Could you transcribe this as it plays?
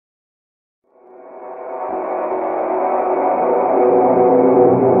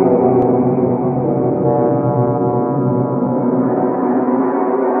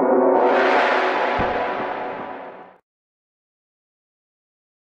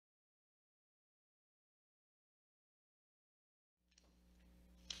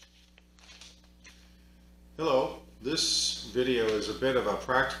Hello, this video is a bit of a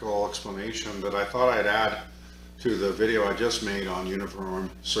practical explanation that I thought I'd add to the video I just made on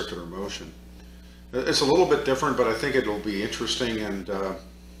uniform circular motion. It's a little bit different, but I think it'll be interesting, and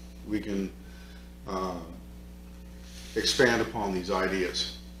we can expand upon these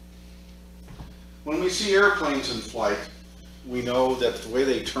ideas. When we see airplanes in flight, we know that the way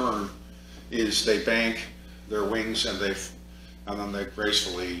they turn is they bank their wings and then they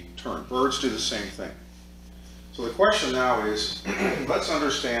gracefully turn. Birds do the same thing. So the question now is, let's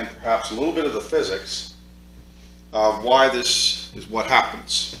understand perhaps a little bit of the physics of why this is what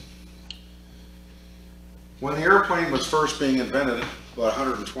happens. When the airplane was first being invented about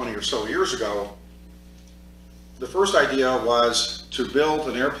 120 or so years ago, the first idea was to build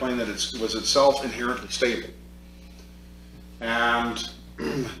an airplane that was itself inherently stable. And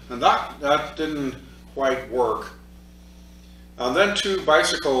that didn't quite work. And then two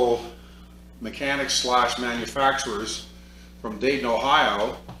bicycle mechanics / manufacturers from Dayton,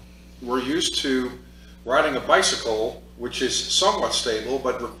 Ohio were used to riding a bicycle which is somewhat stable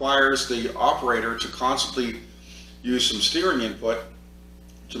but requires the operator to constantly use some steering input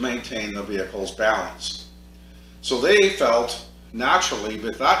to maintain the vehicle's balance. So they felt naturally,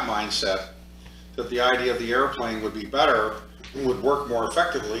 with that mindset, that the idea of the airplane would be better, would work more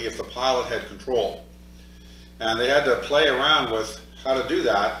effectively if the pilot had control. And they had to play around with how to do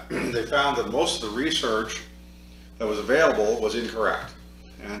that. They found that most of the research that was available was incorrect.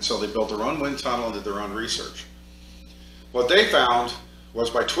 And so they built their own wind tunnel and did their own research. What they found was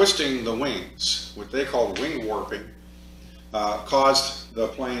by twisting the wings, what they called wing warping, caused the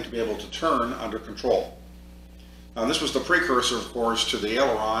plane to be able to turn under control. Now, this was the precursor, of course, to the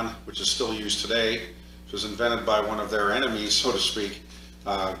aileron, which is still used today, which was invented by one of their enemies, so to speak,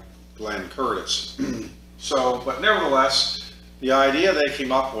 Glenn Curtis. But nevertheless, the idea they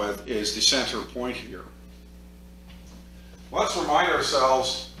came up with is the center point here. Let's remind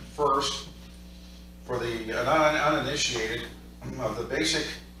ourselves first, for the uninitiated, of the basic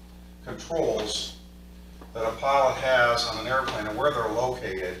controls that a pilot has on an airplane and where they're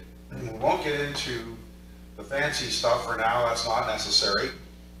located. We won't get into the fancy stuff for now, that's not necessary.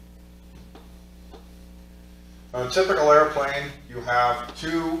 On a typical airplane, you have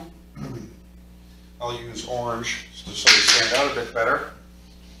two, I'll use orange to sort of stand out a bit better.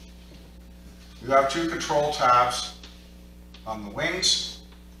 You have two control tabs on the wings,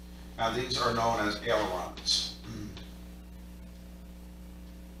 and these are known as ailerons.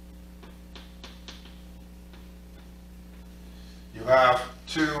 You have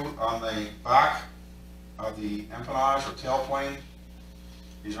two on the back of the empennage or tailplane.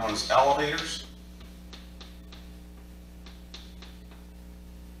 These are known as elevators.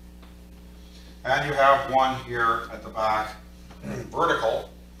 And you have one here at the back,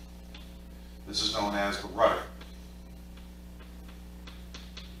 vertical. This is known as the rudder.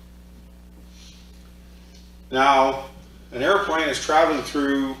 Now, an airplane is traveling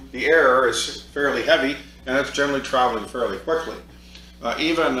through the air, is fairly heavy, and it's generally traveling fairly quickly.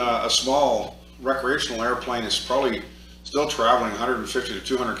 Even a small recreational airplane is probably still traveling 150 to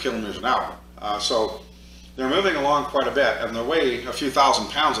 200 kilometers an hour. So they're moving along quite a bit, and they weigh a few thousand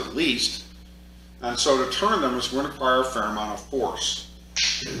pounds at least. And so to turn them is going to require a fair amount of force.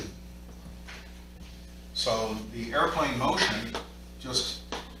 So the airplane motion, just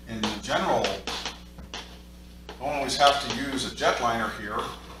in general, don't always have to use a jetliner here,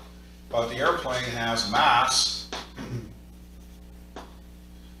 but the airplane has mass,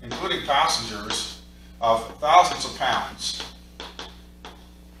 including passengers, of thousands of pounds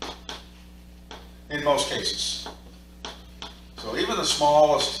in most cases. So even the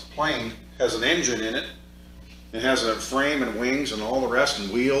smallest plane has an engine in it. It has a frame and wings and all the rest,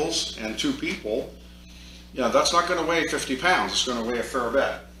 and wheels and two people. Yeah, that's not going to weigh 50 pounds. It's going to weigh a fair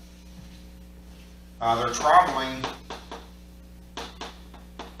bit. They're traveling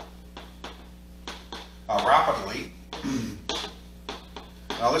rapidly.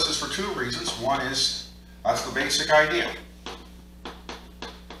 Now, this is for two reasons. One is, that's the basic idea.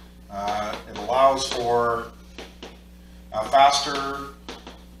 It allows for a faster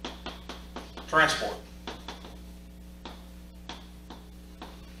transport.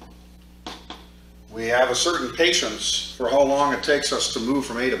 We have a certain patience for how long it takes us to move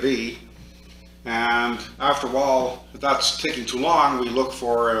from A to B, and after a while, if that's taking too long, we look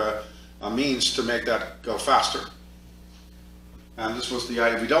for a means to make that go faster. And this was the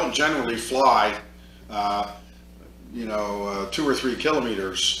idea. We don't generally fly 2 or 3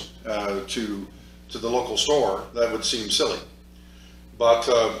 kilometers to the local store. That would seem silly. But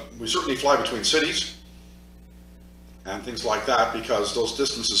we certainly fly between cities and things like that, because those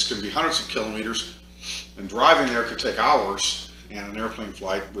distances can be hundreds of kilometers And driving there could take hours, and an airplane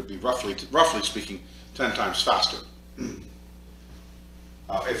flight would be roughly speaking 10 times faster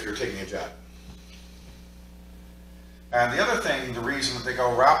if you're taking a jet. And the other thing, the reason that they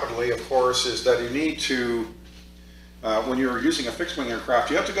go rapidly, of course, is that you need to, when you're using a fixed wing aircraft,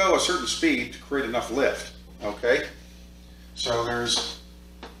 you have to go a certain speed to create enough lift, okay? So there's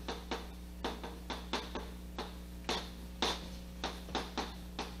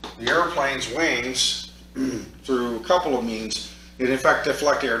the airplane's wings, through a couple of means, in fact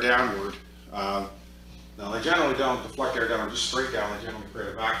deflect air downward. Now they generally don't deflect air downward, just straight down. They generally create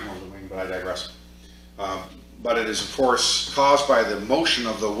a vacuum over the wing, but I digress. But it is, of course, caused by the motion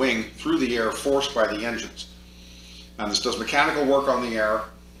of the wing through the air forced by the engines. And this does mechanical work on the air,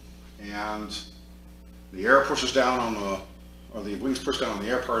 and the air pushes down on the, or the wings push down on the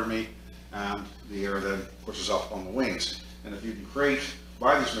air, pardon me, and the air then pushes up on the wings. And if you can create,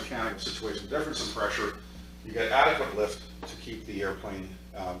 by these mechanical situations, difference in pressure, you get adequate lift to keep the airplane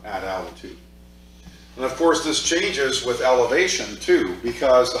at altitude. And of course this changes with elevation too,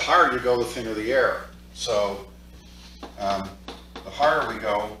 because the higher you go, the thinner the air. So the higher we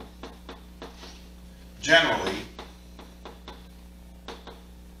go, generally,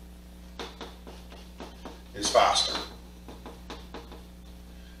 is faster.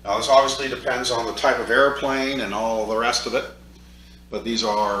 Now this obviously depends on the type of airplane and all the rest of it, but these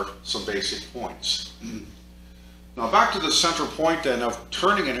are some basic points. Now back to the central point then of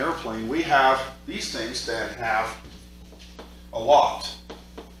turning an airplane, we have these things that have a lot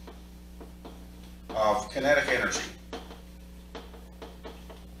of kinetic energy.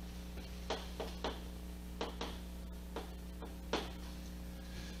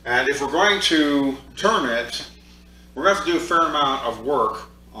 And if we're going to turn it, we're going to have to do a fair amount of work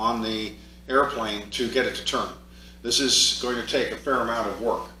on the airplane to get it to turn. This is going to take a fair amount of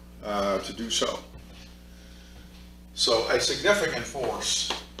work to do so. So a significant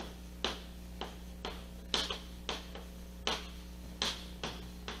force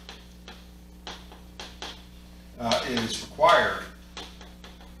is required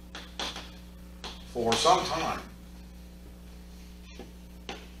for some time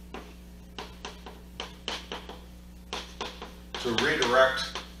to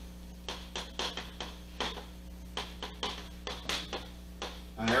redirect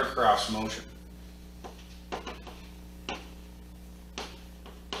an aircraft's motion.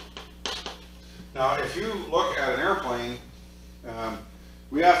 Now, if you look at an airplane,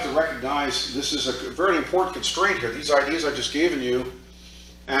 we have to recognize this is a very important constraint here. These ideas I've just given you,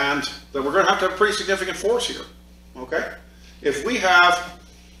 and that we're going to have a pretty significant force here. Okay? If we have,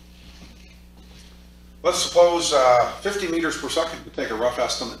 let's suppose 50 meters per second, to take a rough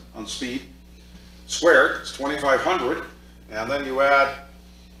estimate on speed, squared, it's 2,500, and then you add,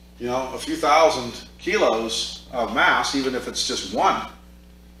 you know, a few thousand kilos of mass, even if it's just one.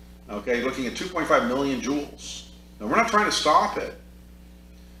 Okay, looking at 2.5 million joules. Now we're not trying to stop it,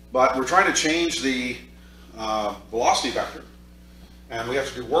 but we're trying to change the velocity vector. And we have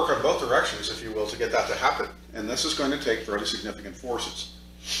to do work on both directions, if you will, to get that to happen. And this is going to take fairly significant forces.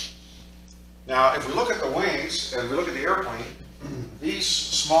 Now, if we look at the wings and we look at the airplane, these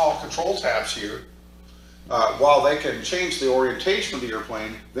small control tabs here, while they can change the orientation of the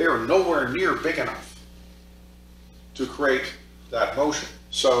airplane, they are nowhere near big enough to create that motion.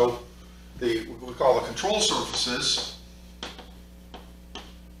 So what we call the control surfaces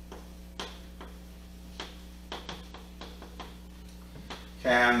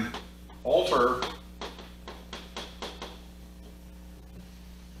can alter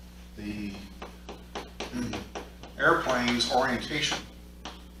the airplane's orientation.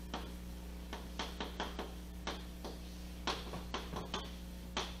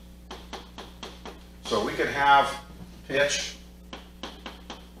 So we could have pitch.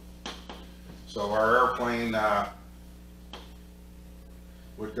 So our airplane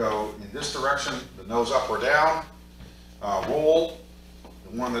would go in this direction, the nose up or down. Roll,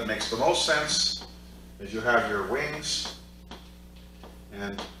 the one that makes the most sense is you have your wings,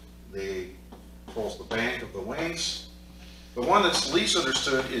 and the controls the bank of the wings. The one that's least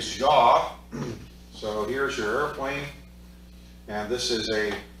understood is yaw. So here's your airplane, and this is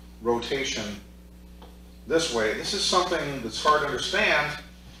a rotation this way. This is something that's hard to understand,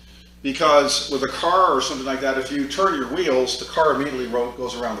 because with a car or something like that, if you turn your wheels, the car immediately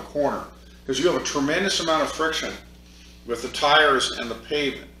goes around the corner, because you have a tremendous amount of friction with the tires and the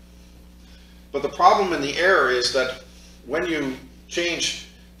pavement. But the problem in the air is that when you change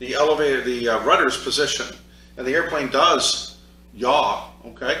the elevator, the rudder's position, and the airplane does yaw,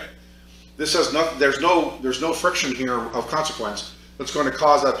 okay, this has nothing, there's no friction here of consequence that's going to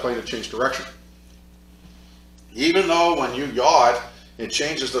cause that plane to change direction. Even though when you yaw it, it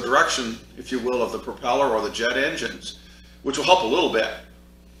changes the direction, if you will, of the propeller or the jet engines, which will help a little bit.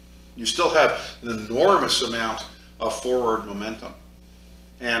 You still have an enormous amount of forward momentum.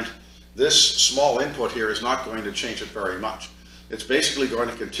 And this small input here is not going to change it very much. It's basically going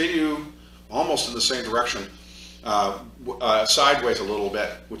to continue almost in the same direction, sideways a little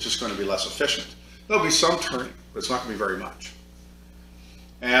bit, which is going to be less efficient. There'll be some turning, but it's not going to be very much.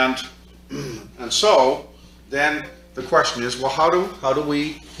 And so then the question is, well, how do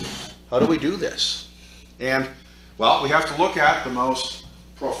we do this? And well, we have to look at the most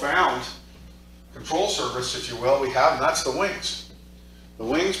profound control surface, if you will, we have, and that's the wings. The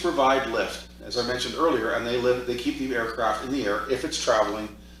wings provide lift, as I mentioned earlier, and they keep the aircraft in the air if it's traveling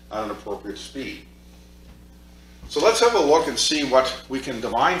at an appropriate speed. So let's have a look and see what we can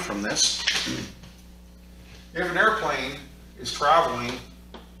divine from this. If an airplane is traveling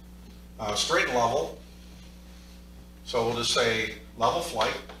straight and level, so we'll just say level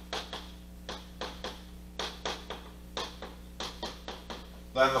flight,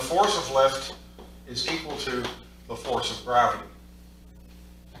 then the force of lift is equal to the force of gravity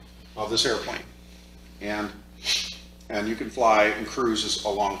of this airplane. And you can fly and cruise a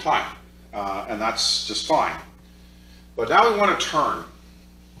long time, and that's just fine. But now we want to turn.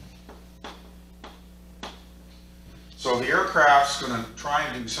 So the aircraft's going to try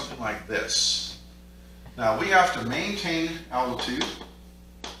and do something like this. Now we have to maintain altitude.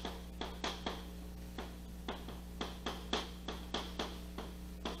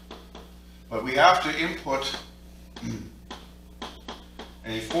 But we have to input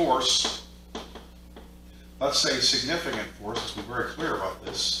a force, let's say significant force, let's be very clear about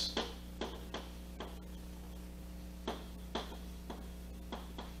this.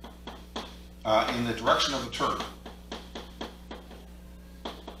 In the direction of the turn.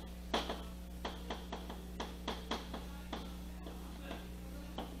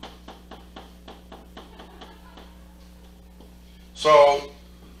 So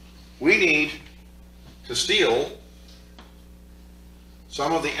we need to steal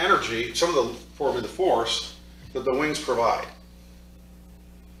some of the energy, some of the force that the wings provide.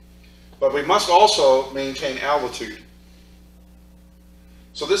 But we must also maintain altitude.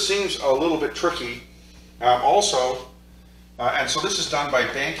 So this seems a little bit tricky. And so this is done by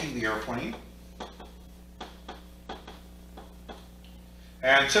banking the airplane.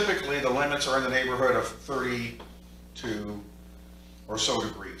 And typically the limits are in the neighborhood of 32 or so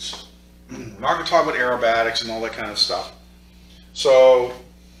degrees. We're not going to talk about aerobatics and all that kind of stuff. So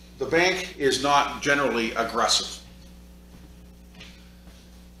the bank is not generally aggressive.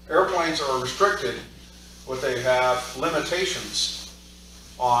 Airplanes are restricted, but they have limitations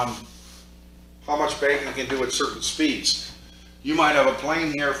on how much banking you can do at certain speeds. You might have a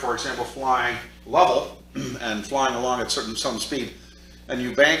plane here, for example, flying level and flying along at some speed, and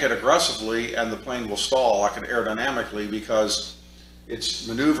you bank it aggressively and the plane will stall like aerodynamically because its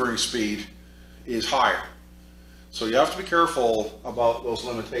maneuvering speed is higher. So you have to be careful about those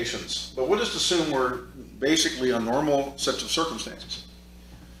limitations. But we'll just assume we're basically on normal sets of circumstances.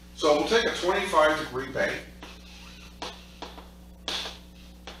 So we'll take a 25-degree bank.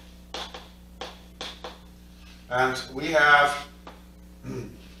 And we have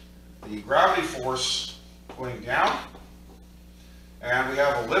the gravity force going down, and we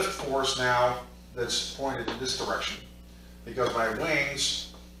have a lift force now that's pointed in this direction because my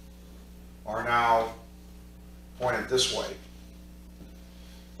wings are now pointed this way.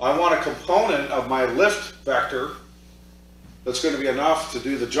 I want a component of my lift vector that's going to be enough to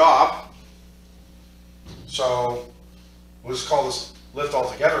do the job. So we'll just call this lift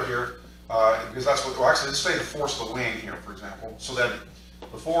altogether here. Because that's what, well, actually, let's say the force of the wing here, for example. So then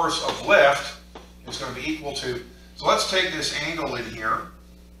the force of lift is going to be equal to, so let's take this angle in here,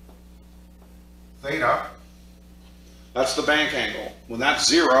 theta. That's the bank angle. When that's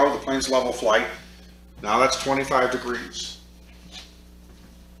 0, the plane's level flight. Now that's 25 degrees.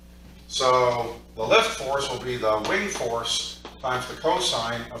 So the lift force will be the wing force times the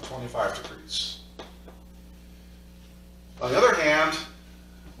cosine of 25 degrees. On the other hand,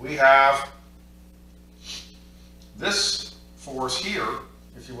 we have this force here,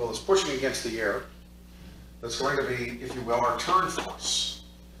 if you will, is pushing against the air. That's going to be, if you will, our turn force.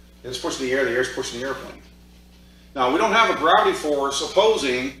 It's pushing the air is pushing the airplane. Now, we don't have a gravity force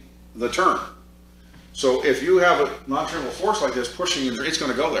opposing the turn. So if you have a non-terminal force like this pushing, it's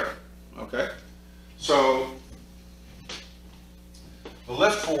going to go there. Okay? So the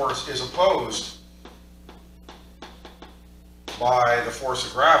lift force is opposed by the force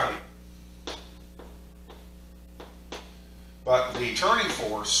of gravity. But the turning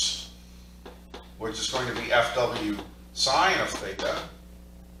force which is going to be FW sine of theta,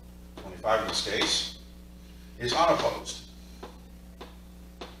 25 in this case, is unopposed.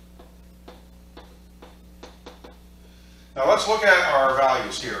 Now let's look at our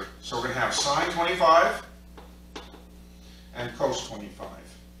values here. So we're going to have sine 25 and cos 25.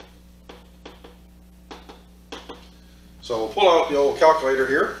 So we'll pull out the old calculator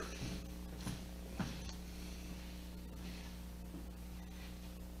here.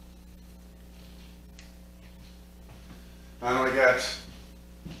 And we get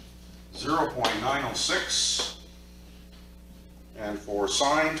 0.906, and for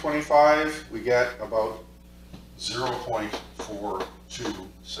sine 25 we get about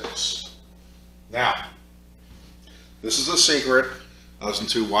 0.426. Now, this is the secret as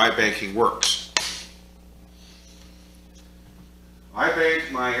to why banking works. I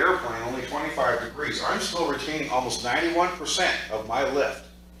banked my airplane only 25 degrees. I'm still retaining almost 91% of my lift.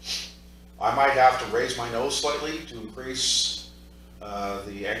 I might have to raise my nose slightly to increase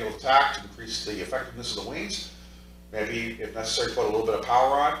the angle of attack, to increase the effectiveness of the wings. Maybe, if necessary, put a little bit of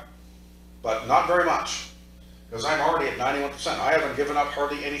power on, but not very much, because I'm already at 91%. I haven't given up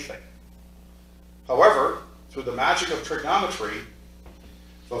hardly anything. However, through the magic of trigonometry,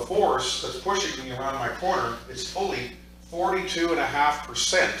 the force that's pushing me around my corner is fully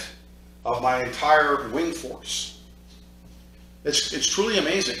 42.5% of my entire wing force. It's truly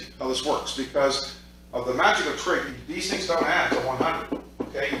amazing how this works, because of the magic of trig. These things don't add to 100.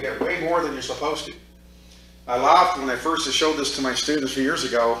 Okay, you get way more than you're supposed to. I laughed when I first showed this to my students a few years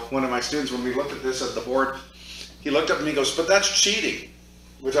ago. One of my students, when we looked at this at the board, he looked up at me and goes, "But that's cheating,"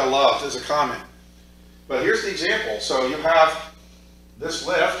 which I loved as a comment. But here's the example. So you have this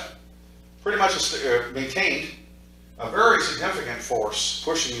lift pretty much maintained, a very significant force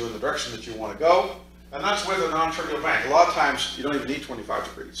pushing you in the direction that you want to go, and that's with a non-trivial bank. A lot of times you don't even need 25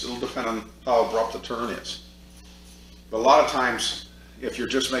 degrees. It'll depend on how abrupt the turn is. But a lot of times, if you're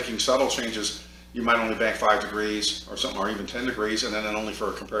just making subtle changes, you might only bank 5 degrees or something, or even 10 degrees, and then only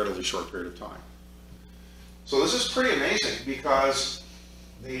for a comparatively short period of time. So this is pretty amazing, because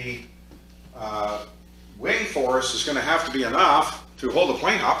the wing force is going to have to be enough to hold the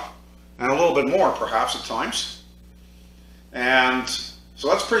plane up, and a little bit more perhaps at times. And so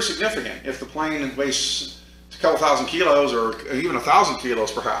that's pretty significant. If the plane weighs a couple thousand kilos, or even 1,000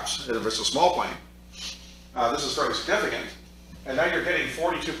 kilos perhaps, if it's a small plane, this is fairly significant. And now you're getting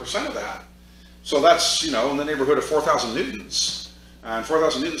 42% of that. So that's, in the neighborhood of 4,000 newtons. And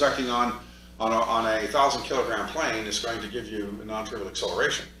 4,000 newtons acting on a 1,000 kilogram plane is going to give you a non-trivial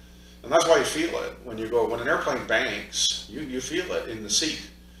acceleration. And that's why you feel it when an airplane banks, you feel it in the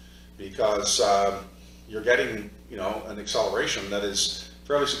seat, because you're getting, an acceleration that is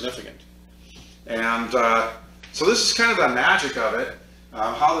fairly significant. And so this is kind of the magic of it,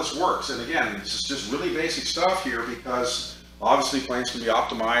 how this works. And again, this is just really basic stuff here, because obviously planes can be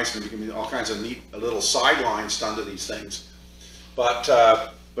optimized, and there can be all kinds of neat little sidelines done to these things. But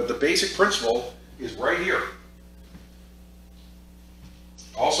the basic principle is right here.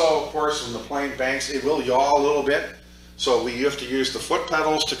 Also, of course, when the plane banks, it will yaw a little bit. So you have to use the foot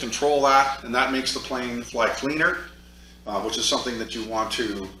pedals to control that, and that makes the plane fly cleaner, which is something that you want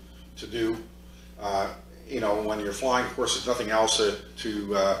to do. When you're flying, of course, there's nothing else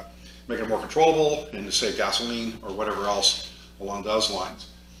to make it more controllable, and to save gasoline or whatever else along those lines.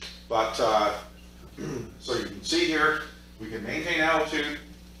 But so you can see here, we can maintain altitude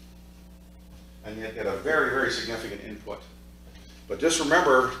and yet get a very, very significant input. But just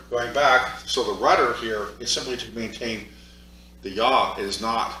remember, going back, so the rudder here is simply to maintain the yaw. It is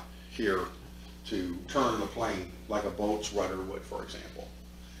not here to turn the plane like a boat's rudder would, for example.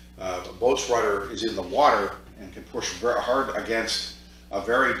 A boat's rudder is in the water and can push very hard against a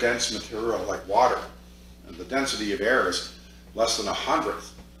very dense material like water. And the density of air is less than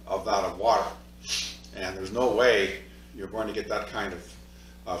 1/100th of that of water. And there's no way you're going to get that kind of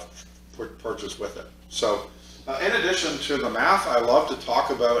purchase with it. So in addition to the math, I love to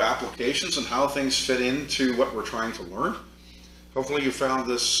talk about applications and how things fit into what we're trying to learn. Hopefully you found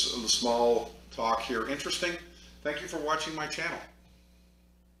this small talk here interesting. Thank you for watching my channel.